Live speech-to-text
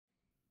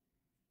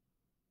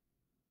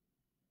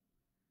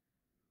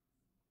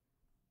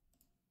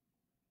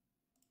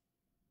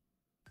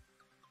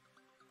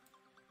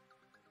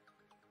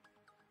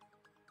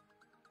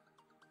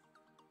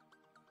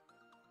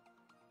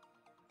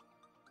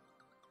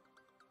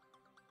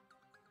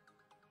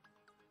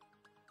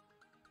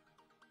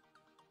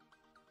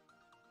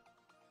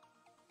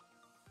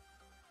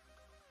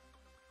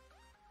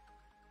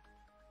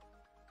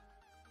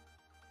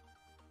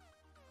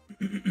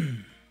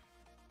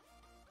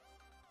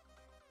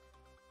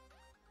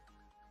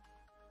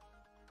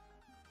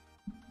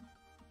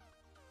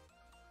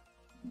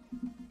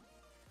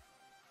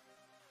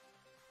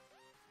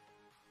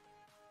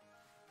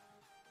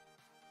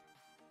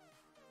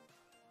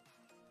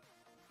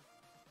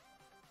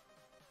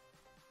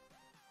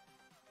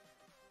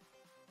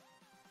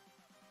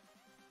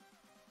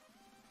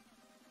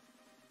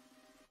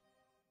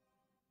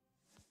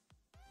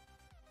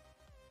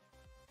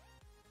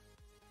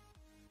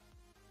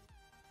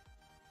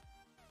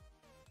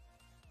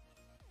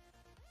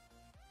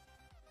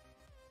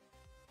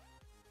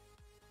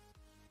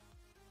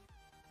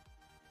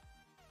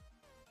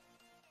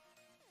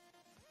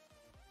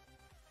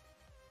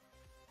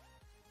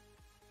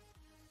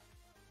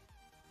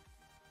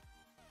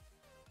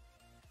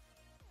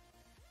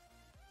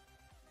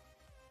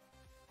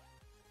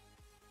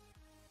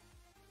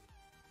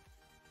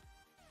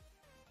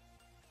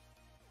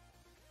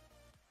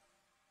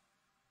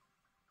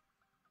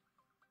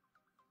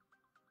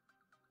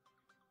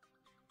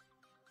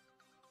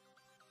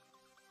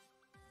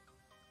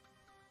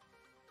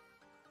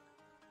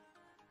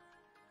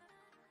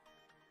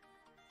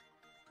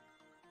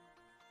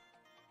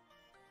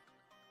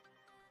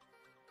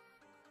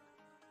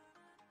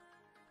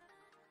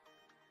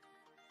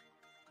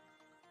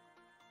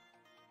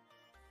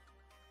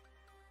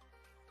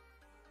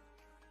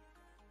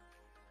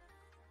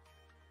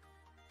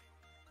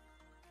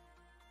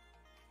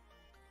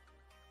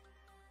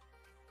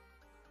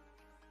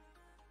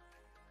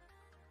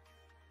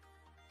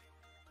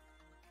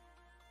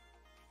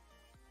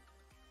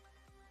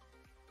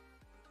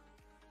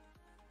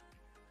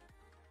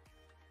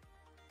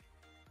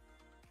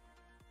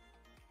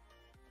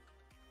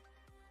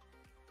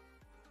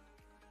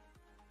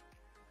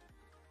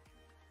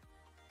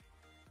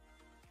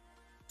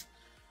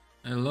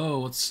Hello,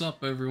 what's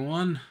up,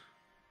 everyone?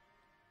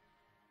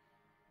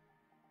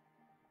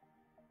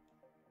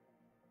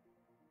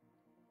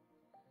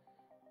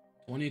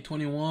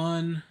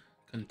 '21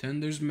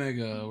 Contenders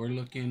Mega. We're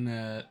looking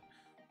at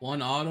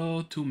 1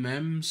 auto, 2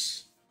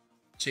 mems,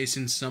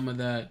 chasing some of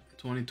that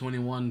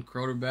 2021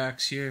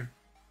 quarterbacks here,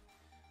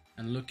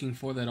 and looking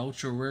for that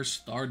ultra rare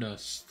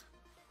Stardust.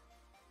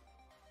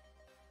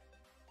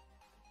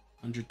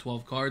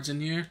 112 cards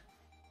in here.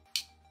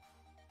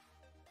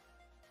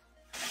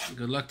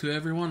 Good luck to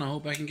everyone. I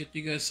hope I can get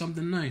you guys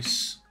something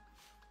nice.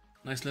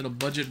 Nice little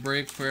budget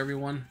break for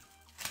everyone.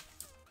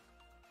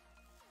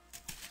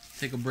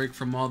 Take a break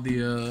from all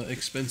the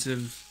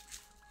expensive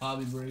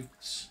hobby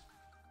breaks.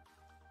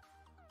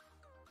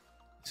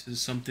 This is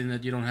something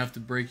that you don't have to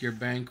break your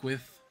bank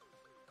with.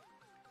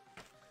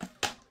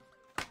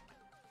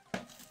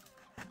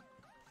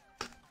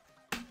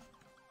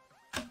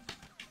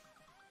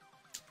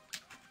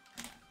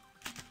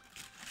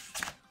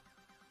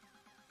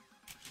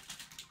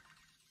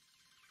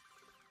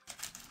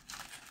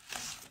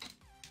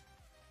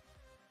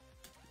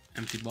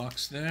 Empty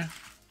box there.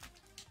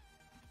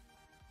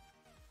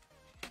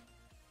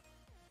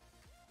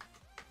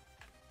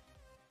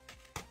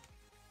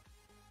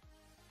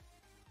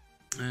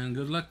 And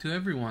good luck to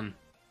everyone.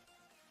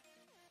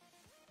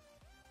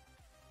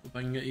 Hope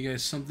I can get you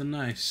guys something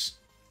nice.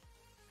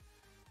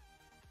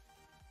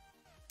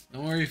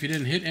 Don't worry if you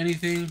didn't hit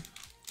anything.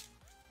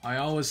 I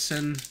always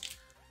send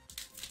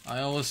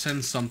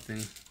something.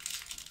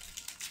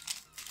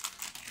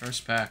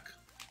 First pack.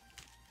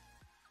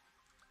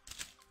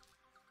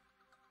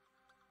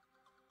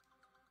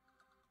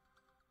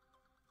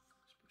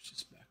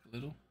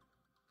 Little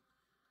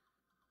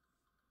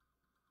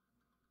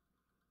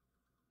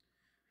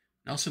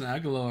Nelson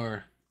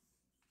Aguilar,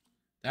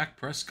 Dak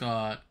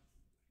Prescott,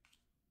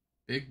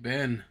 Big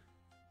Ben,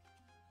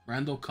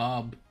 Randall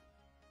Cobb,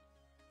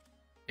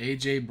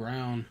 AJ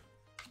Brown,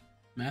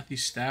 Matthew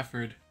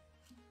Stafford,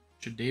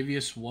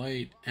 Tre'Davious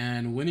White,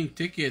 and winning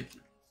ticket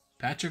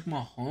Patrick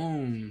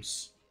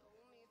Mahomes,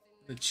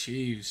 the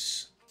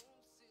Chiefs.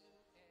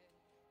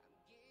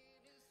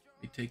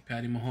 We take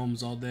Patty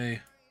Mahomes all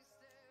day.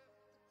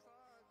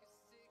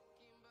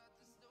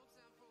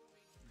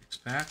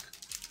 Pack.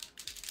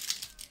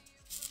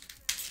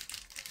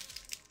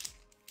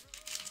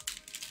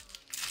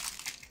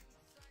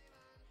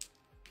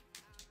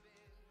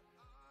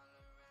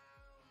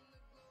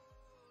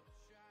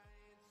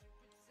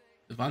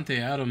 Devontae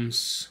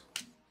Adams,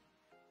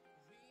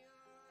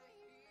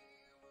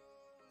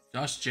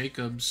 Josh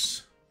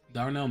Jacobs,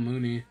 Darnell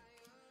Mooney,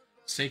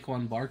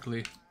 Saquon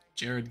Barkley,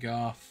 Jared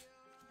Goff,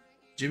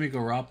 Jimmy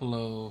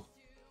Garoppolo,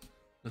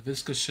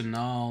 Laviska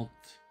Shenault,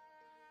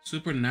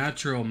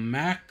 Supernatural,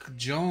 Mac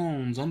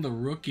Jones on the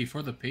rookie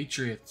for the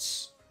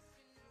Patriots.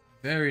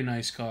 Very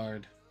nice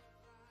card.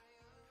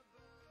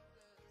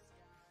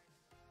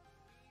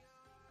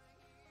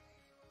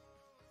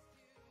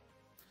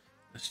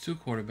 That's 2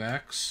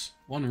 quarterbacks.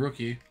 1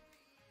 rookie.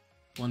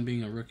 1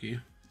 being a rookie.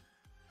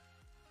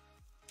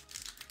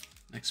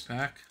 Next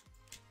pack.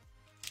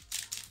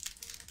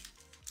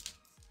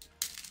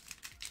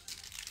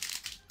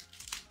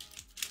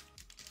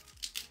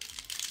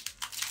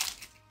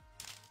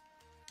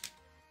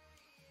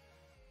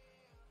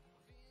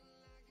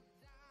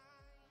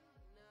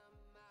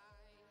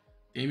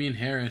 Damian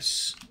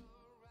Harris.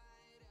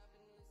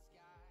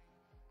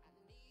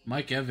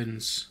 Mike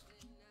Evans.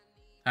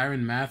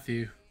 Tyrann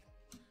Mathieu.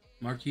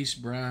 Marquise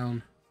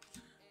Brown.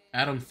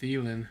 Adam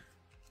Thielen.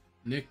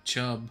 Nick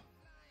Chubb.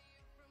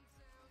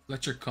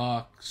 Fletcher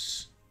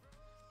Cox.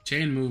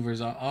 Chain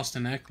movers,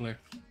 Austin Eckler.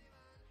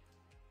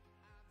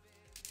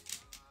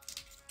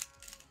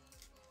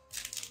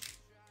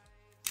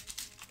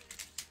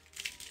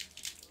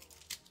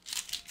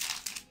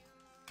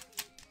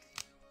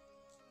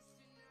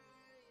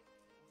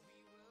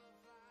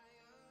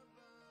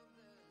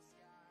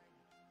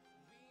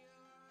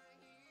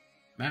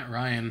 Matt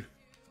Ryan.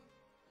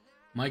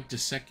 Mike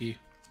Gesicki.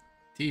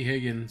 T.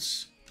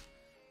 Higgins.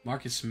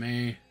 Marcus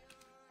May.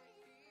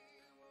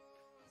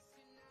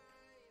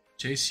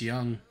 Chase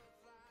Young.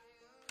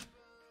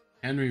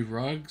 Henry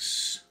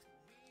Ruggs.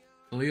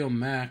 Khalil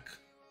Mack.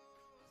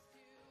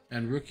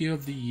 And Rookie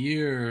of the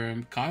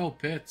Year, Kyle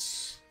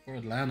Pitts for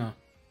Atlanta.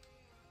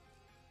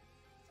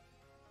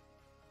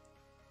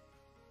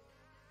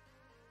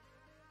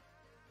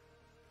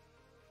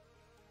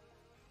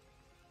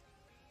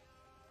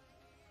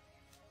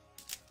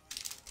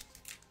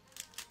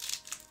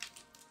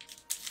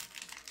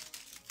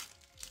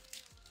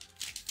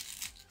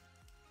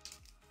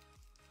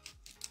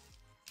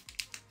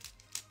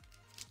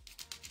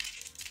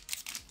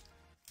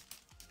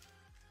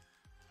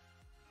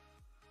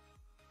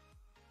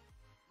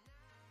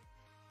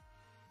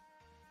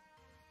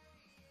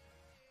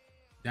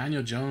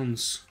 Daniel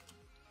Jones,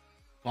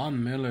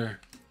 Von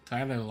Miller,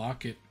 Tyler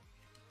Lockett,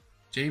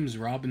 James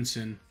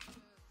Robinson,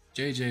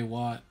 J.J.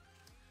 Watt,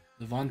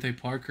 Devontae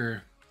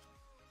Parker,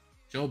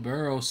 Joe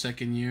Burrow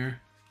second year,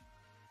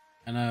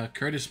 and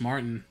Curtis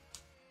Martin.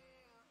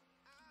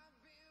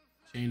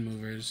 Chain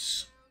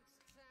movers.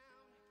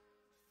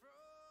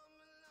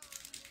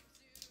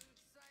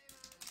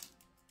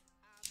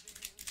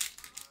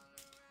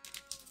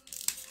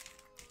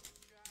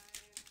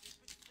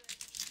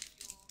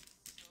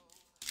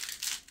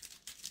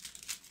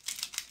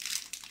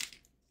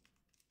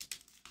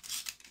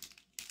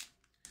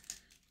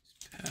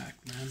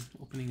 Man,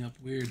 opening up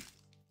weird.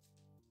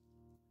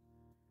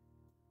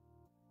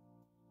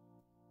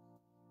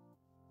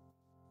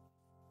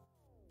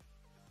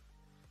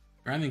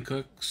 Brandon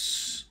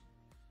Cooks,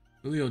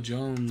 Julio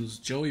Jones,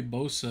 Joey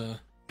Bosa,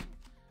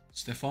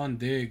 Stephon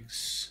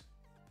Diggs,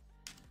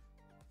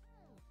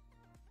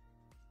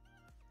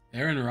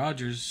 Aaron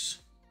Rodgers,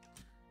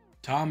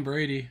 Tom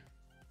Brady,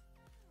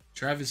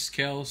 Travis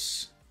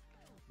Kelce,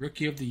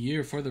 Rookie of the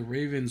Year for the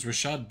Ravens,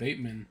 Rashad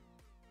Bateman.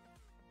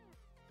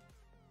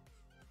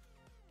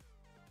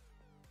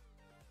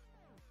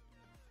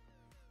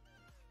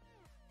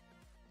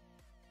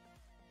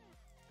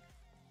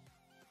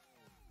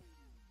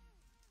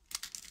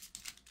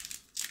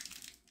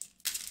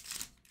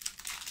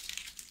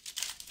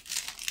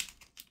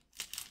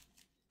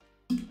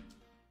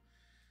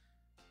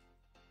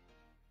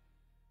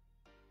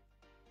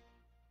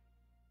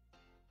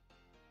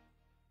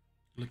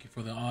 Looking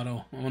for the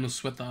auto. I want to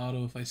sweat the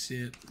auto if I see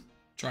it.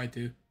 Try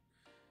to.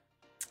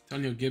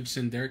 Antonio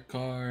Gibson, Derek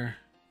Carr,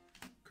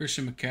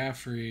 Christian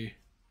McCaffrey,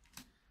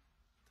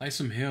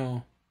 Taysom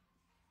Hill,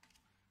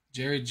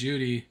 Jerry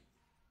Jeudy,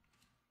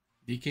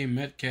 DK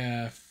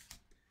Metcalf,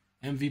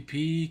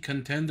 MVP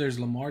Contenders,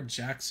 Lamar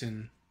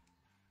Jackson.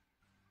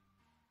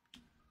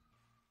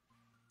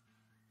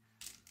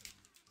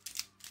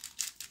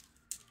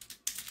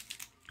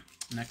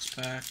 Next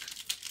pack.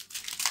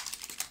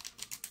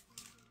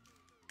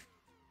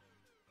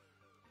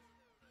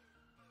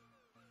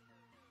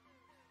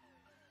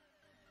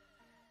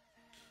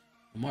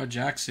 Lamar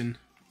Jackson,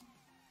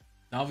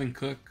 Dalvin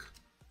Cook,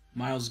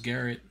 Myles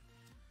Garrett,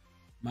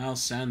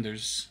 Miles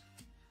Sanders,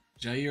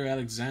 Jair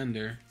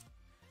Alexander,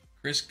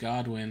 Chris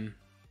Godwin,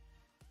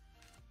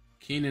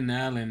 Keenan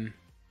Allen,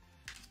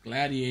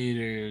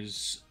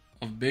 Gladiators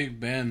of Big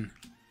Ben.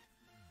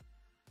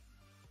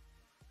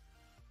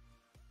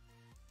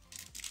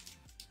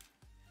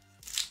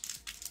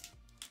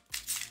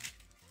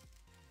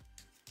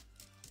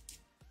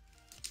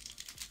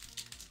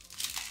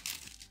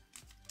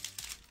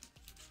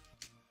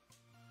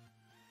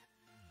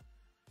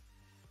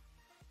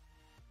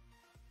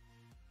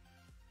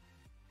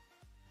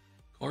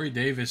 Corey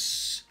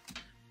Davis,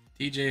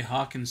 TJ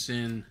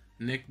Hawkinson,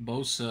 Nick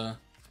Bosa,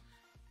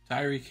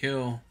 Tyreek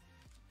Hill,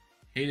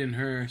 Hayden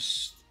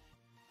Hurst,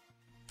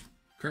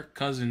 Kirk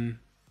Cousin.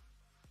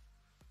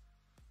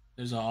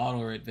 There's an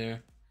auto right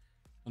there.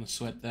 I'm gonna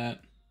sweat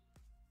that.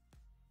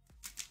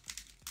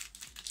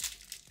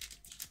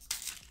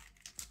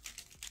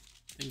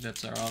 I think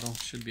that's our auto.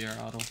 Should be our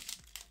auto.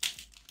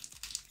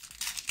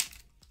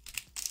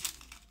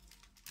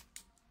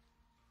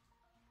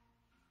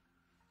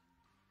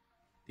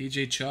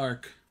 DJ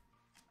Chark,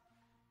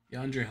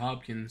 DeAndre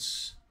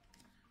Hopkins,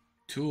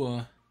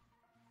 Tua,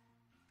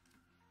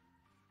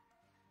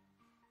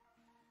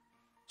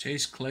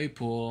 Chase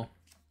Claypool,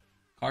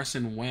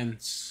 Carson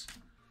Wentz,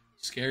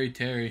 Scary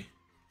Terry,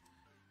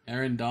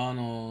 Aaron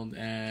Donald,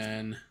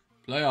 and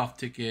playoff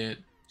ticket,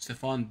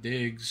 Stephon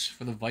Diggs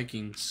for the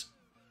Vikings.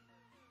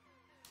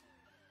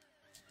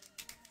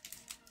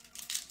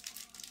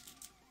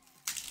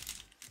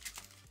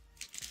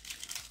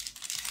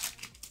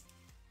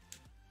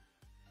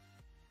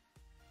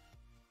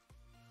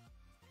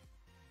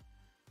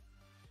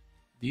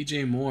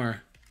 DJ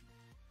Moore,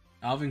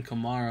 Alvin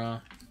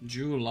Kamara,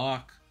 Drew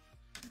Lock,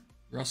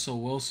 Russell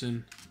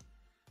Wilson,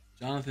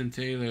 Jonathan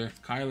Taylor,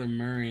 Kyler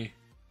Murray,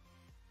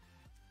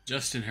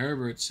 Justin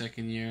Herbert,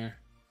 second year,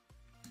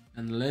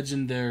 and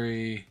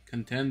legendary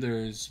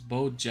Contenders,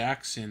 Bo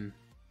Jackson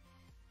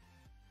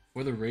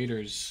for the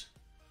Raiders.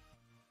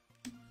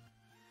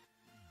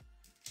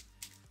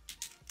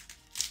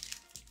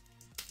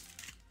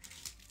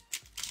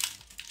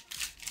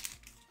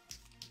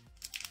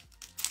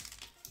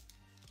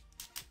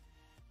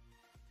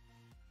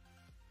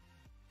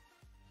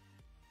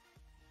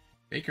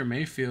 Baker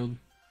Mayfield,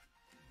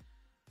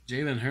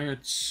 Jalen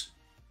Hurts,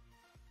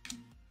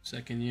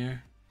 second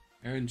year,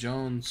 Aaron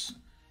Jones,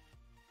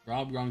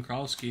 Rob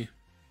Gronkowski,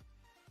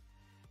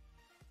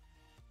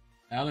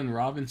 Allen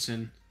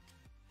Robinson,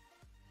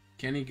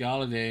 Kenny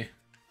Galladay,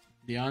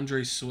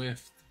 DeAndre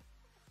Swift,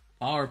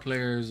 power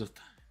players of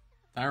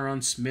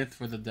Tyron Smith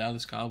for the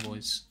Dallas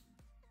Cowboys.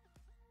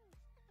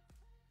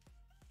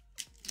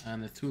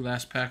 And the two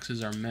last packs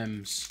are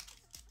mems.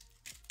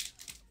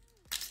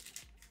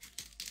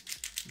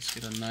 Let's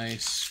get a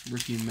nice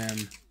rookie mem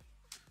for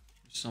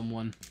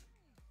someone.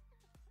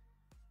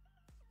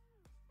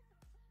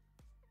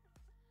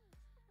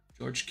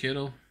 George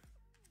Kittle,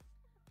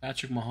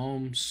 Patrick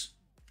Mahomes,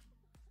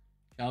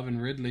 Calvin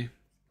Ridley,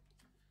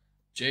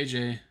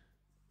 JJ,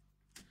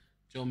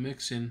 Joe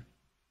Mixon,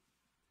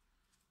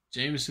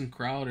 Jamison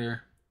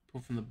Crowder,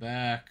 pull from the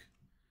back.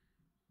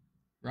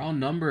 Round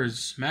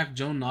numbers, Mac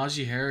Jones,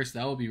 Najee Harris,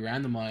 that will be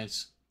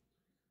randomized.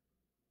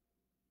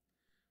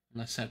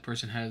 Unless that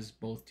person has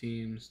both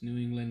teams,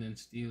 New England and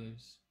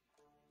Steelers.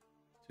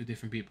 Two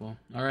different people.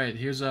 All right,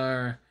 here's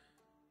our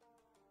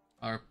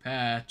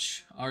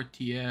patch,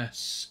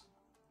 RTS.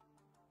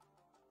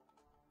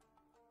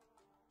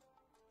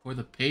 For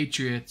the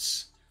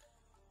Patriots,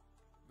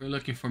 we're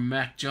looking for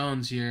Mac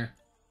Jones here.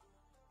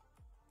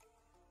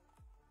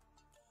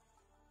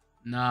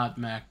 Not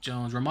Mac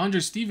Jones.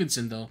 Ramondre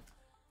Stevenson, though.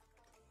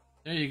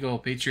 There you go,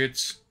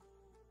 Patriots.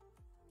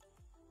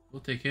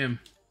 We'll take him.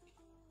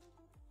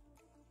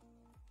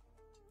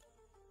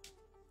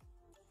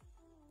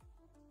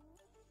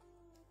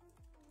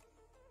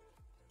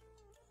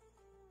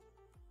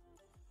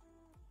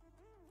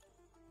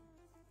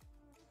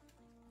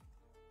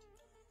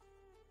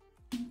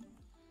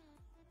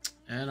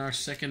 And our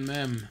second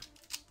mem.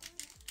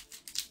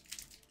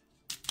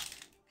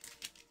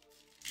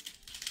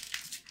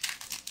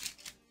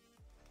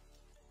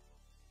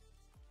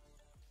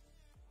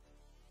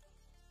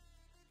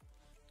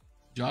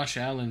 Josh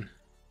Allen,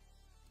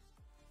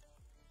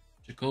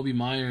 Jacoby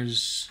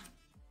Myers,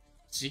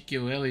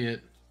 Ezekiel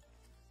Elliott,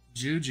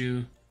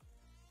 Juju,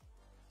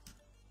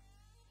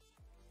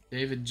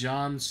 David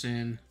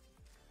Johnson,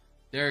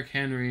 Derrick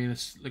Henry.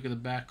 Let's look at the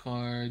back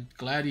card.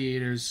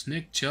 Gladiators,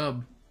 Nick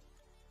Chubb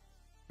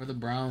for the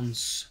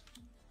Browns.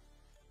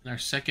 And our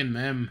second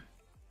mem,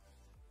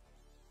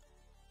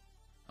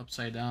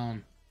 upside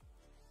down.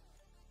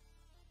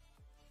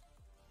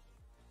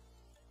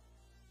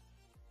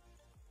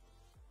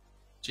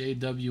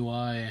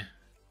 JWI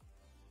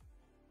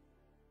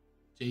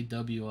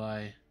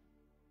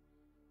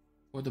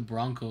for the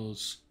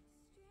Broncos.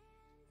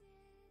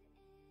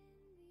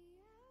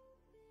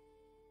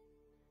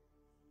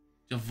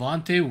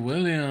 Javonte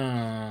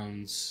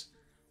Williams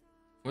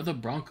for the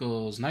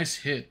Broncos. Nice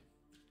hit.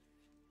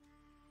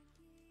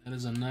 That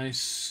is a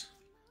nice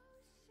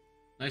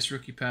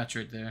rookie patch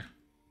right there.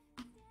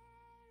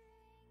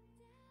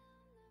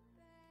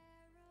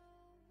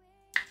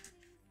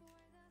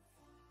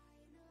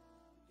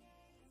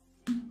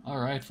 All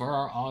right, for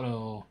our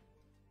auto.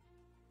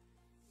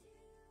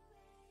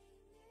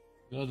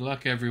 Good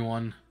luck,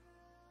 everyone.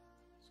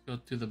 Let's go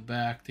to the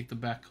back. Take the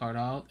back card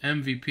out.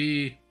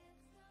 MVP,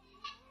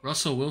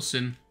 Russell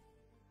Wilson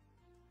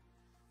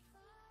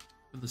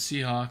for the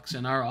Seahawks.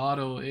 And our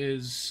auto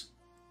is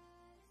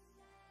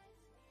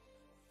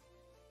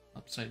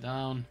upside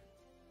down.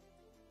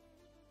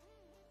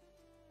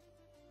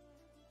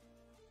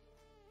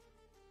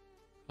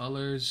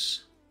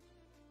 Colors.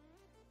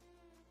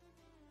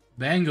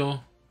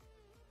 Bengal.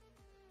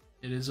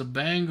 It is a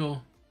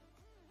Bengal.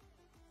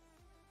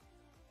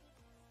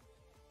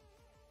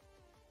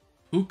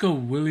 Puka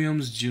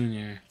Williams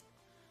Jr.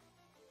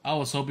 I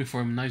was hoping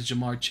for a nice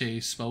Jamar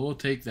Chase, but we'll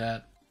take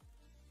that.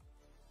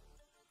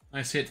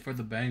 Nice hit for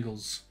the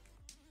Bengals.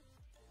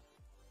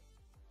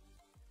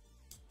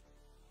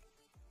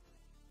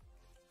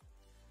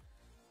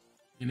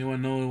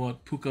 Anyone know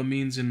what Puka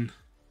means in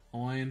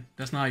Hawaiian?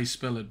 That's not how you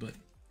spell it, but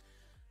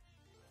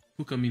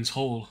Puka means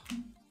whole.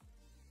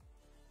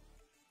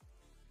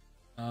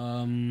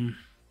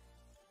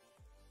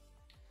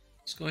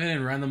 Let's go ahead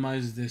and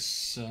randomize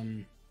this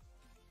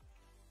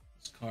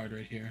this card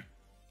right here.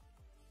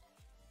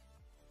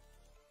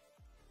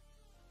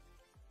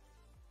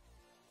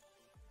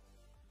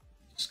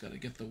 Just gotta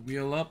get the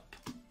wheel up.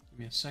 Give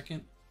me a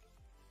second.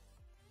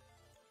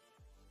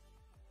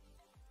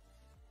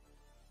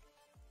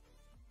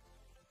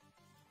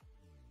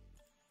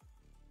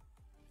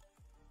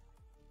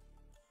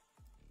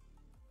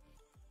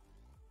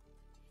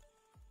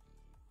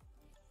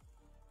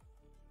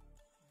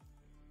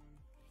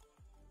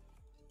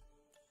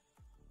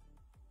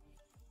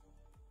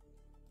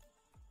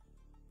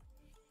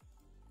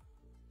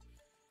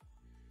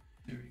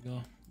 There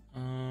you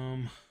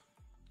go.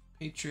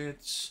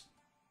 Patriots,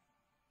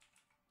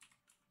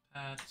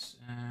 Pats,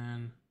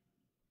 and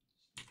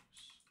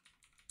Steelers.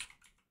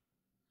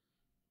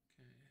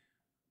 Okay.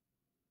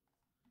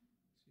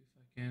 See if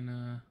I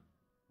can.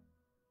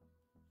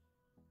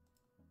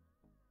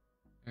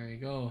 There you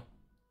go.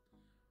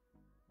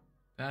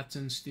 Pats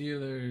and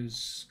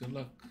Steelers. Good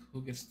luck.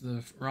 Who gets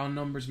the round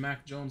numbers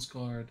Mac Jones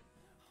card?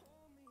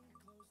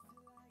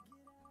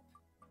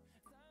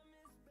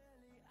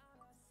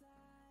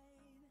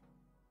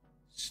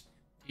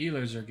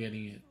 Steelers are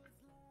getting it.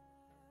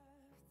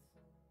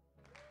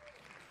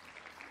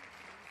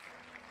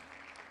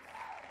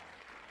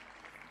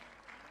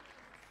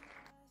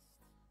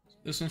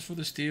 This one's for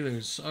the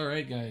Steelers.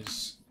 Alright,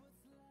 guys.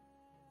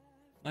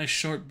 Nice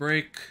short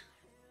break.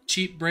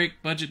 Cheap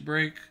break, budget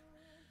break.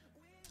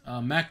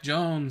 Mac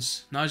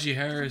Jones, Najee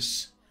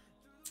Harris.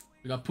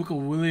 We got Puka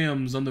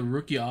Williams on the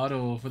rookie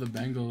auto for the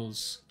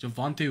Bengals.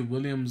 Javonte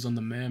Williams on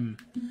the mem.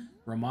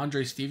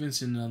 Ramondre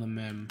Stevenson on the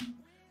mem.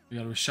 We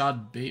got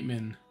Rashad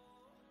Bateman,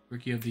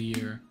 rookie of the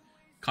year.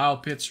 Kyle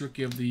Pitts,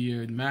 rookie of the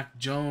year. Mac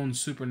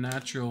Jones,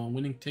 supernatural.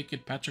 Winning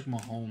ticket, Patrick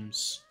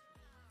Mahomes.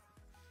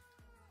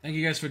 Thank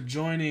you guys for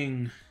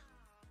joining.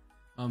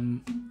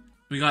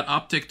 We got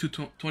Optic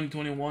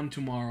 2021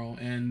 tomorrow,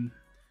 and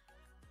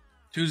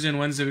Tuesday and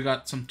Wednesday we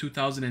got some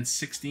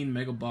 2016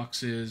 mega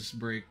boxes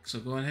break.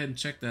 So go ahead and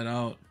check that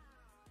out.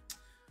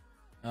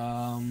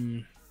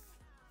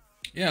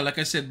 Yeah, like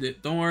I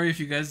said, don't worry if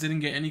you guys didn't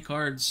get any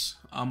cards.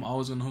 I'm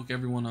always gonna hook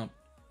everyone up.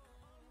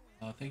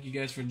 Thank you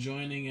guys for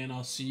joining, and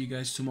I'll see you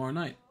guys tomorrow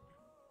night.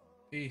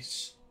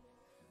 Peace.